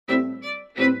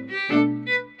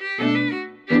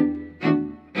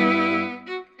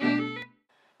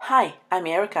Hi, I'm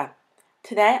Erica.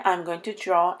 Today I'm going to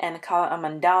draw and color a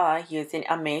mandala using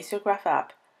Amaziograph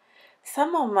app.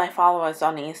 Some of my followers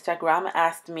on Instagram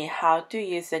asked me how to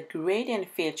use the gradient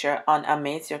feature on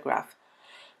Amaziograph.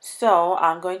 So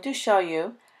I'm going to show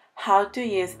you how to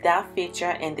use that feature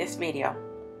in this video.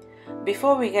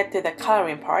 Before we get to the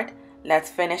coloring part, let's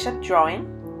finish up drawing.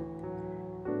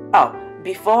 Oh,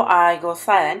 before I go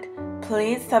silent,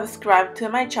 please subscribe to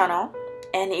my channel,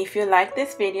 and if you like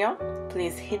this video,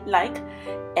 please hit like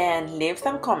and leave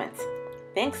some comments.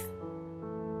 Thanks!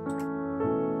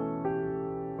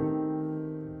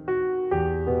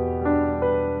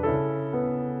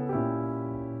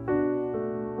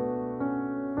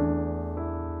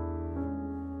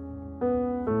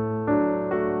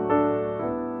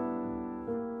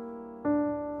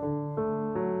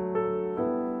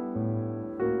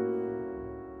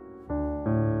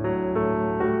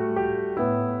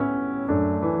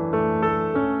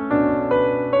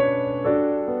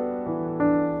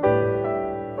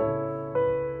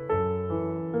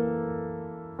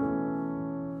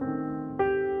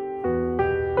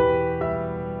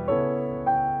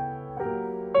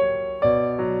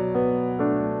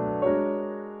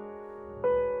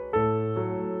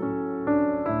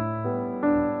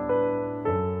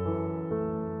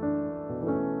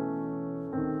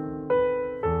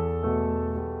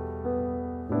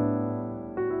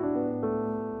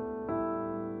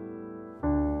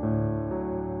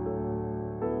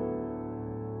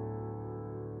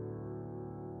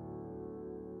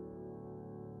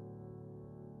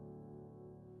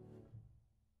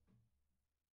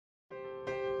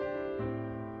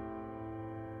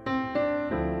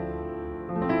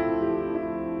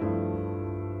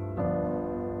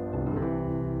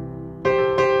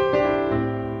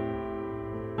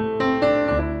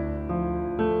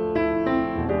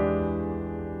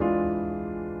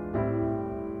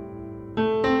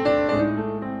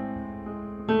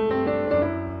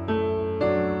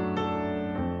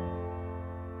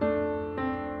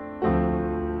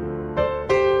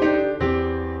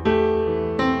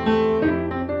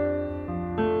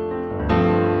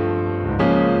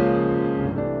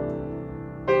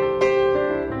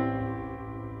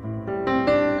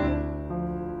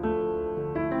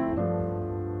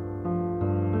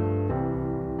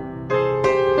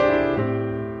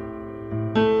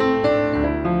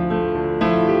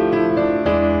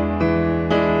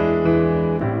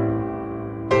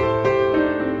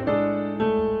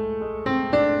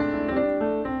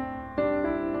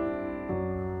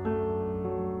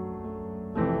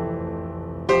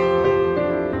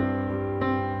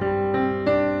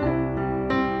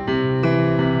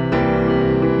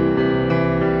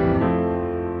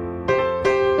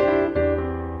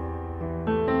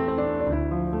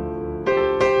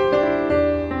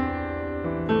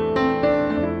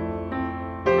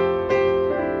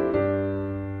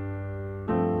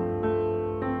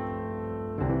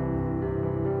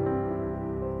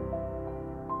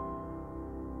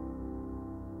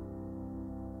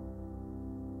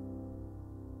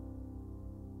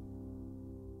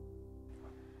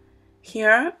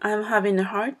 Here, I'm having a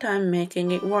hard time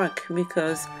making it work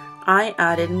because I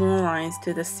added more lines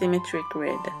to the symmetry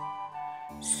grid.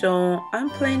 So I'm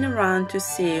playing around to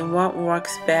see what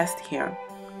works best here.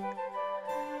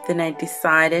 Then I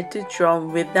decided to draw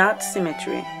without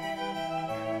symmetry.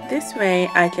 This way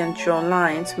I can draw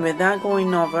lines without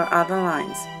going over other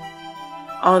lines.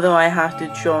 Although I have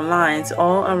to draw lines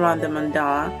all around the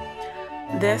mandala,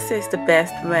 this is the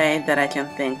best way that I can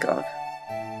think of.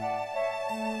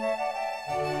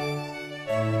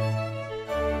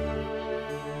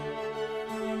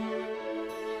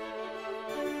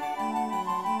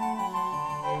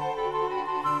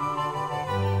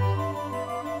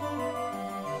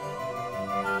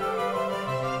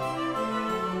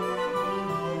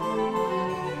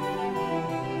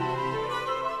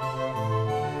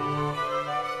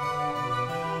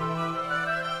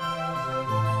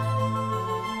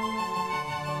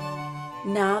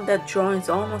 Now that drawing is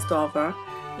almost over,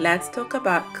 let's talk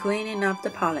about cleaning up the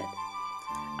palette.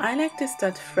 I like to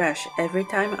start fresh every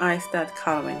time I start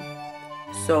coloring.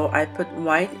 So I put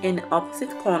white in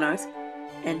opposite corners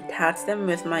and touch them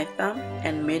with my thumb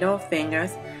and middle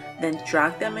fingers, then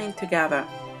drag them in together,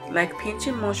 like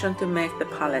pinching motion to make the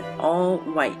palette all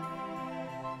white.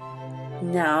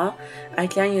 Now I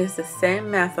can use the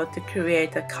same method to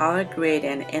create a color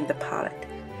gradient in the palette.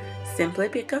 Simply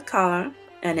pick a color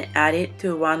and add it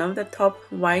to one of the top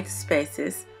white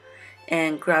spaces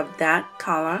and grab that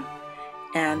color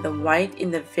and the white in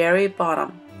the very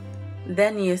bottom.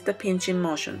 Then use the pinching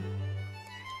motion.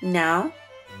 Now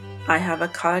I have a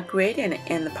color gradient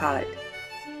in the palette.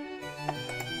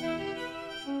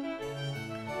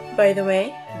 By the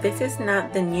way, this is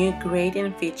not the new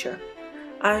gradient feature.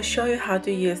 I'll show you how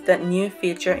to use that new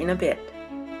feature in a bit.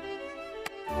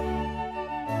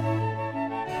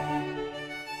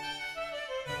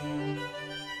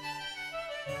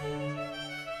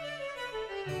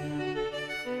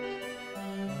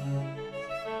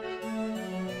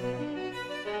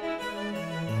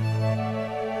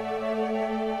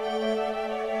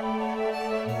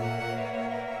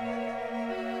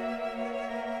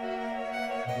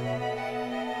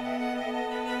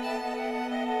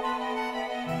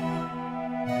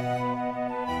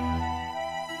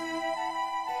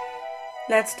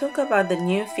 Let's talk about the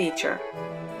new feature.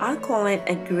 I'll call it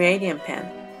a gradient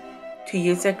pen. To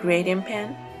use a gradient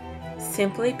pen,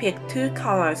 simply pick two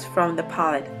colors from the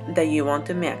palette that you want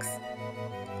to mix.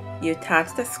 You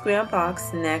touch the square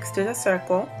box next to the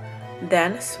circle,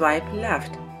 then swipe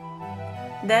left.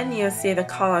 Then you'll see the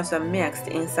colors are mixed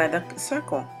inside the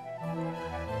circle.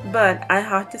 But I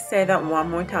have to say that one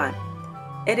more time.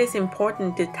 It is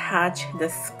important to touch the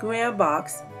square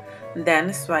box,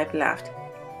 then swipe left.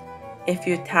 If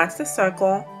you touch the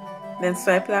circle, then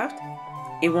swipe left,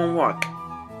 it won't work.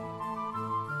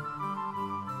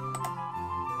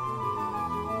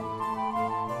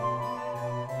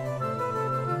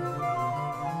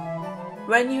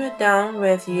 When you are done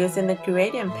with using the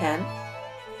gradient pen,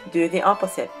 do the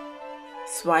opposite.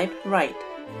 Swipe right.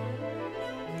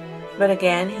 But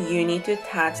again, you need to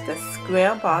touch the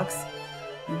square box,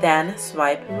 then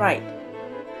swipe right,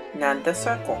 not the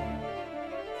circle.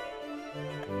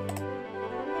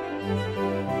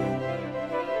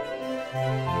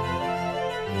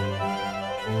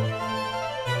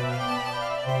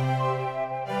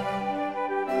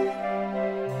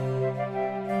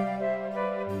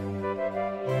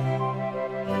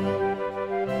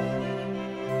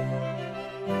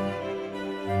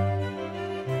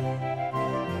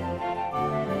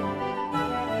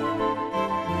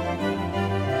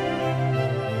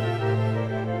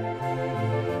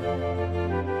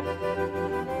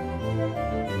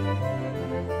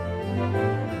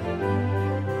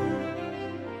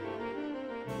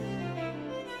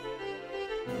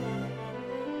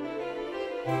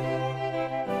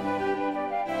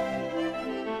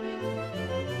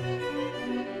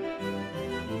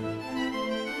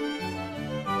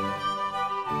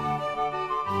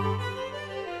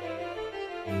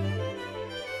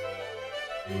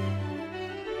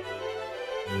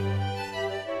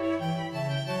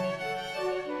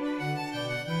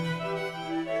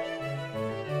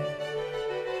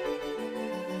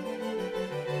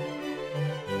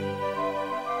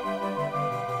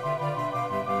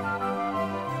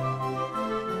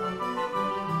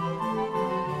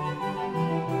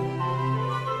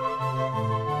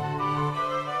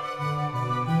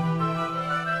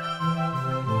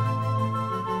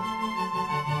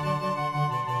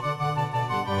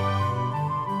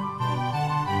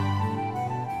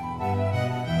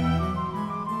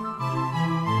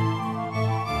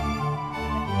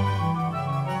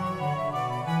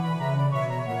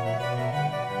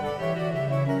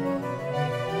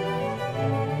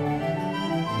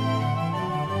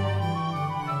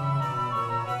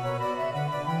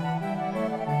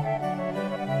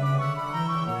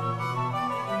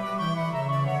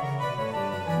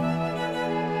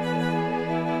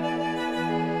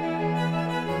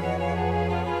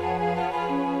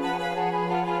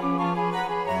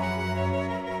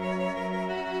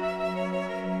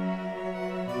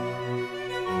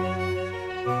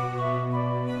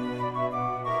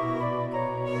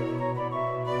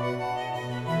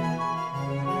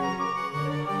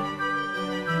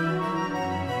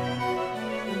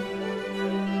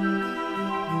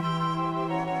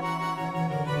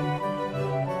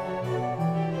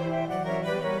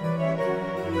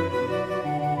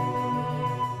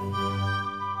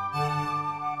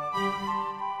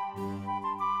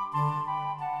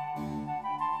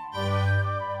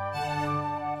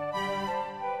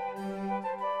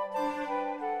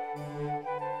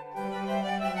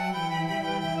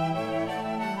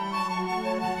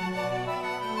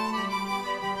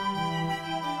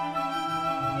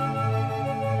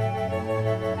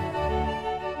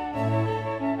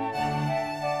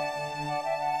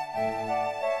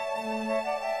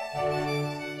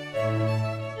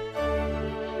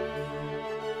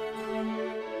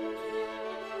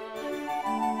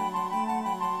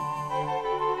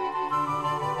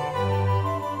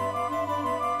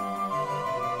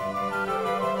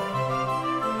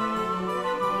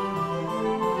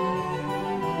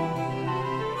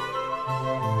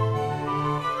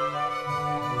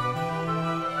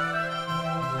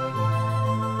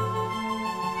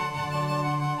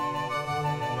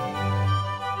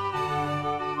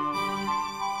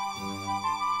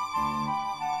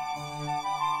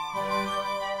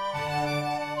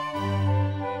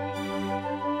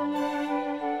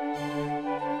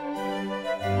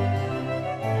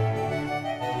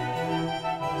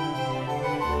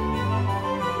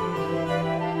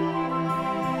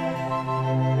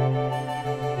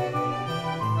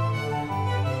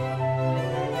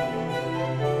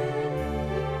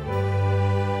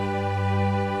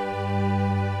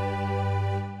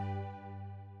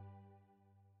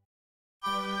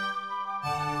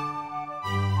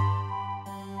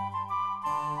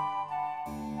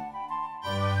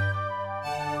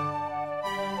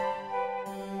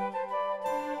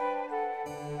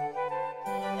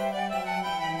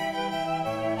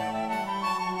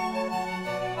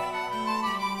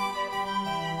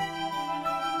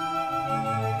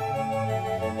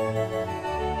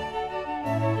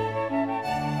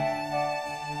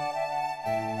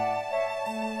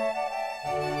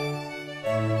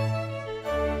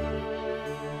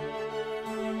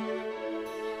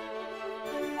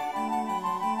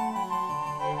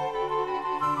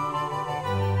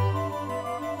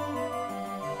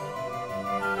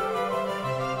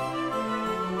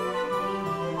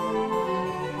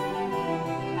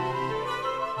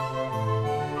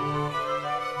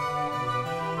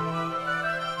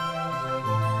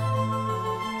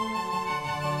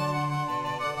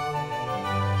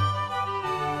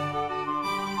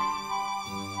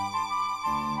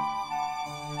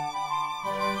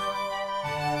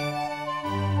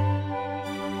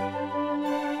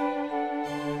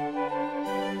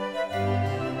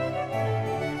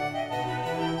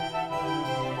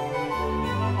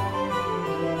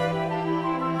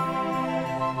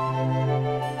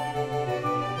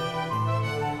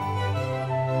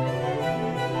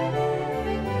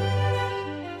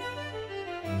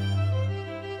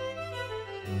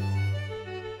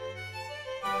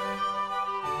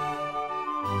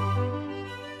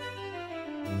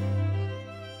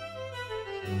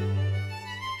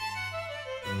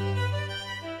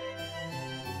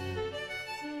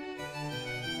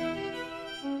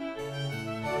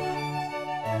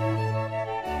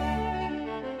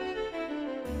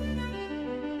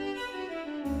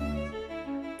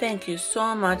 Thank you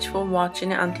so much for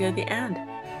watching until the end.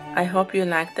 I hope you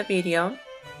liked the video.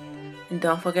 And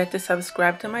don't forget to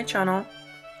subscribe to my channel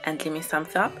and give me a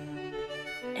thumbs up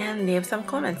and leave some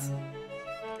comments.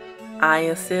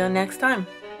 I'll see you next time.